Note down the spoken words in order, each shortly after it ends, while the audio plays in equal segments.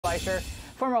Fleischer,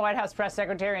 former White House press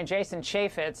secretary, and Jason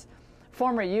Chaffetz,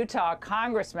 former Utah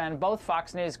congressman, both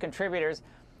Fox News contributors.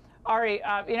 Ari,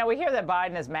 we hear that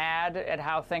Biden is mad at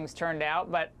how things turned out,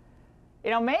 but,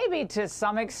 maybe to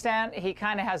some extent he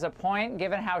kind of has a point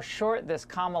given how short this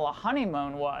Kamala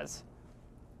honeymoon was.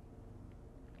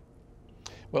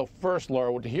 Well, first,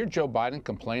 Laura, to hear Joe Biden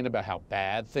complain about how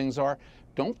bad things are,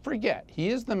 don't forget, he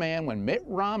is the man when Mitt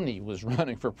Romney was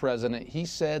running for president. He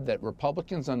said that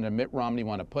Republicans under Mitt Romney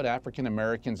want to put African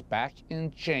Americans back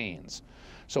in chains.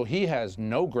 So he has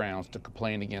no grounds to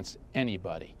complain against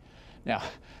anybody. Now,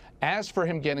 as for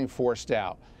him getting forced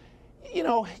out,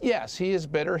 yes, he is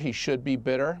bitter. He should be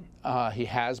bitter. He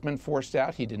has been forced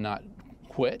out. He did not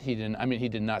quit. He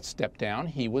did not step down.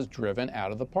 He was driven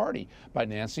out of the party by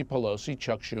Nancy Pelosi,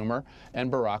 Chuck Schumer, and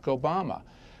Barack Obama.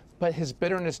 But his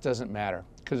bitterness doesn't matter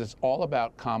because it's all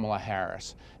about Kamala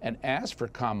Harris. And as for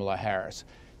Kamala Harris,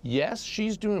 yes,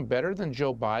 she's doing better than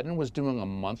Joe Biden was doing a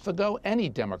month ago. Any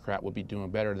Democrat would be doing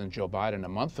better than Joe Biden a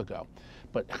month ago.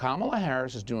 But Kamala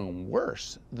Harris is doing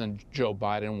worse than Joe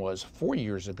Biden was 4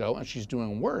 years ago, and she's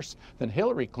doing worse than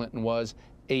Hillary Clinton was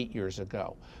 8 years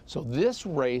ago. So this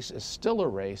race is still a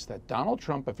race that Donald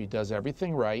Trump, if he does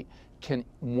everything right, can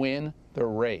win the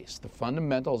race. The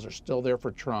fundamentals are still there for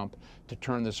Trump to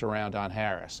turn this around on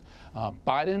Harris.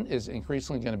 Biden is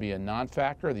increasingly going to be a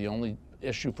non-factor. The only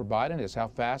issue for Biden is how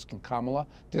fast can Kamala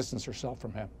distance herself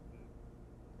from him.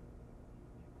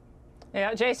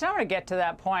 Yeah, Jason, I want to get to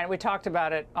that point. We talked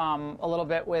about it a little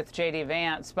bit with J.D.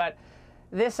 Vance, but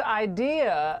this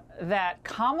idea that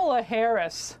Kamala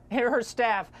Harris and her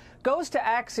staff goes to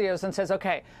Axios and says,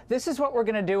 okay, this is what we're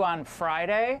going to do on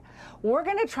Friday. We're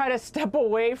going to try to step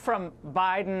away from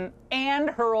Biden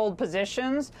and her old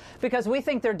positions because we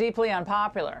think they're deeply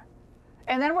unpopular.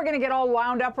 And then we're going to get all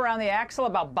wound up around the axle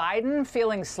about Biden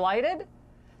feeling slighted.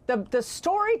 The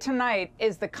story tonight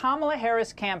is the Kamala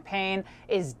Harris campaign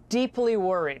is deeply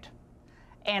worried.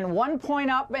 And 1 point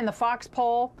up in the Fox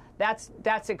poll,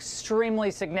 that's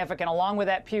extremely significant, along with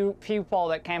that Pew poll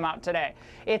that came out today.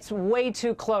 It's way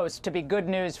too close to be good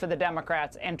news for the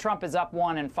Democrats, and Trump is up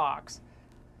 1 in Fox.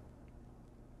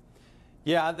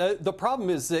 Yeah, the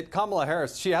problem is that Kamala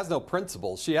Harris, she has no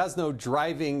principles. She has no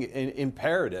driving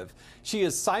imperative. She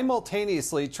is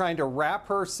simultaneously trying to wrap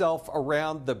herself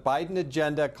around the Biden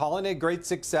agenda, calling it a great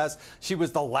success. She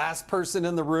was the last person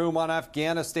in the room on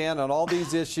Afghanistan on all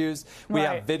these issues. We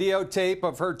have videotape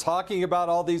of her talking about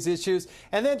all these issues.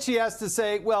 And then she has to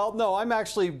say, well, no, I'm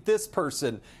actually this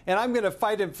person, and I'm going to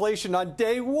fight inflation on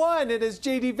day one. And as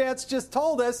J.D. Vance just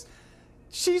told us,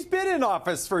 she's been in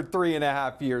office for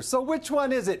 3.5 years. So which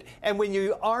one is it? And when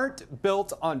you aren't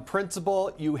built on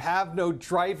principle, you have no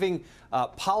driving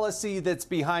policy that's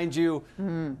behind you,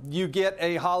 you get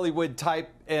a Hollywood type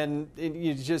and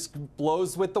it just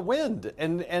blows with the wind.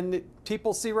 And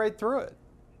people see right through it.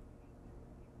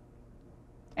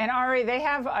 And Ari, they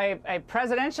have a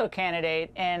presidential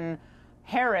candidate in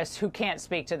Harris who can't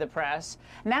speak to the press.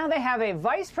 Now they have a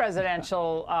vice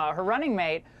presidential, her running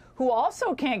mate, who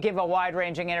also can't give a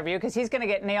wide-ranging interview because he's going to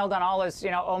get nailed on all his,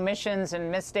 omissions and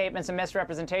misstatements and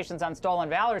misrepresentations on stolen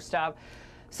valor stuff.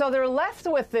 So they're left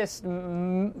with this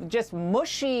just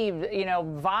mushy,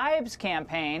 vibes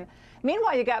campaign.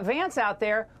 Meanwhile, you got Vance out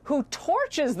there who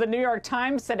torches the New York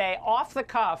Times today off the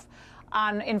cuff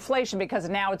on inflation because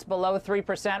now it's below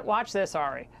 3%. Watch this,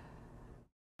 Ari.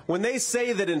 When they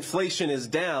say that inflation is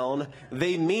down,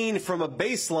 they mean from a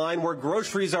baseline where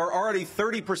groceries are already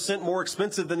 30% more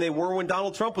expensive than they were when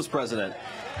Donald Trump was president.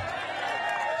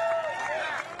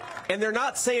 And they're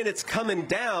not saying it's coming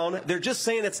down. They're just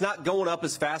saying it's not going up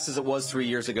as fast as it was 3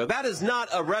 years ago. That is not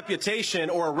a reputation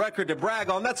or a record to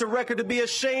brag on. That's a record to be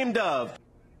ashamed of.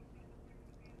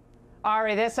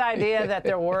 Ari, this idea that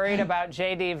they're worried about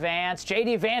J.D. Vance.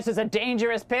 J.D. Vance is a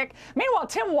dangerous pick. Meanwhile,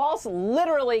 Tim Walz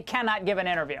literally cannot give an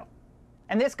interview.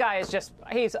 And this guy is just,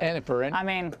 he's just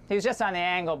on the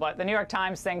angle, but the New York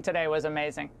Times thing today was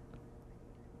amazing.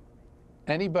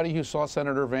 Anybody who saw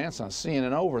Senator Vance on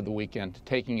CNN over the weekend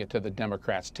taking it to the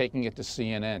Democrats, taking it to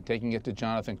CNN, taking it to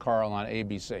Jonathan Karl on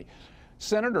ABC.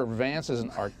 Senator Vance is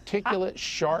an articulate,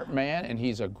 sharp man, and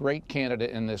he's a great candidate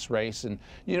in this race. And,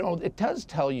 it does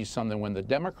tell you something when the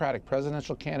Democratic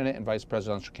presidential candidate and vice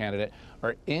presidential candidate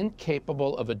are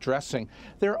incapable of addressing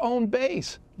their own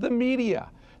base, the media.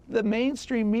 The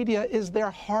mainstream media is their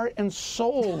heart and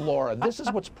soul, Laura. This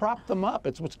is what's propped them up.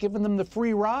 It's what's given them the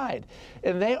free ride.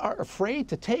 And they are afraid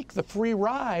to take the free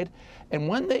ride. And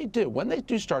when they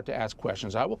do start to ask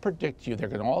questions, I will predict to you they're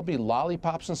going to all be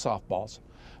lollipops and softballs.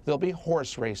 There'll be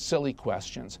horse race, silly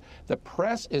questions. The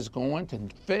press is going to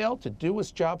fail to do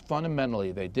its job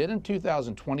fundamentally. They did in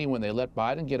 2020 when they let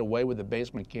Biden get away with the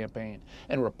basement campaign.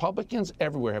 And Republicans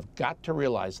everywhere have got to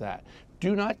realize that.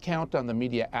 Do not count on the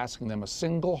media asking them a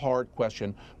single hard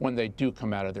question when they do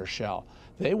come out of their shell.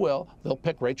 They will. They'll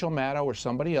pick Rachel Maddow or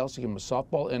somebody else to give them a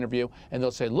softball interview, and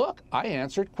they'll say, look, I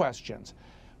answered questions.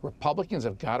 Republicans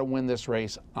have got to win this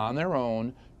race on their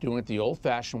own, doing it the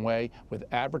old-fashioned way with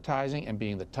advertising and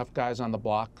being the tough guys on the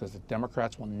block, because the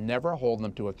Democrats will never hold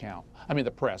them to account. I mean,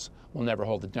 the press will never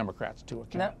hold the Democrats to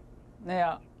account. No,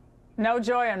 yeah. No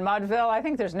joy in Mudville. I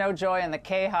think there's no joy in the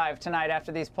K-Hive tonight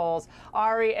after these polls.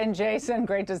 Ari and Jason,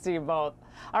 great to see you both.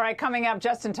 All right, coming up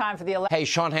just in time for the election. Hey,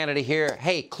 Sean Hannity here.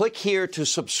 Hey, click here to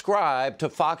subscribe to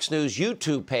Fox News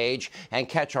YouTube page and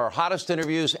catch our hottest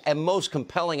interviews and most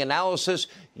compelling analysis.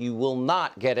 You will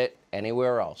not get it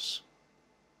anywhere else.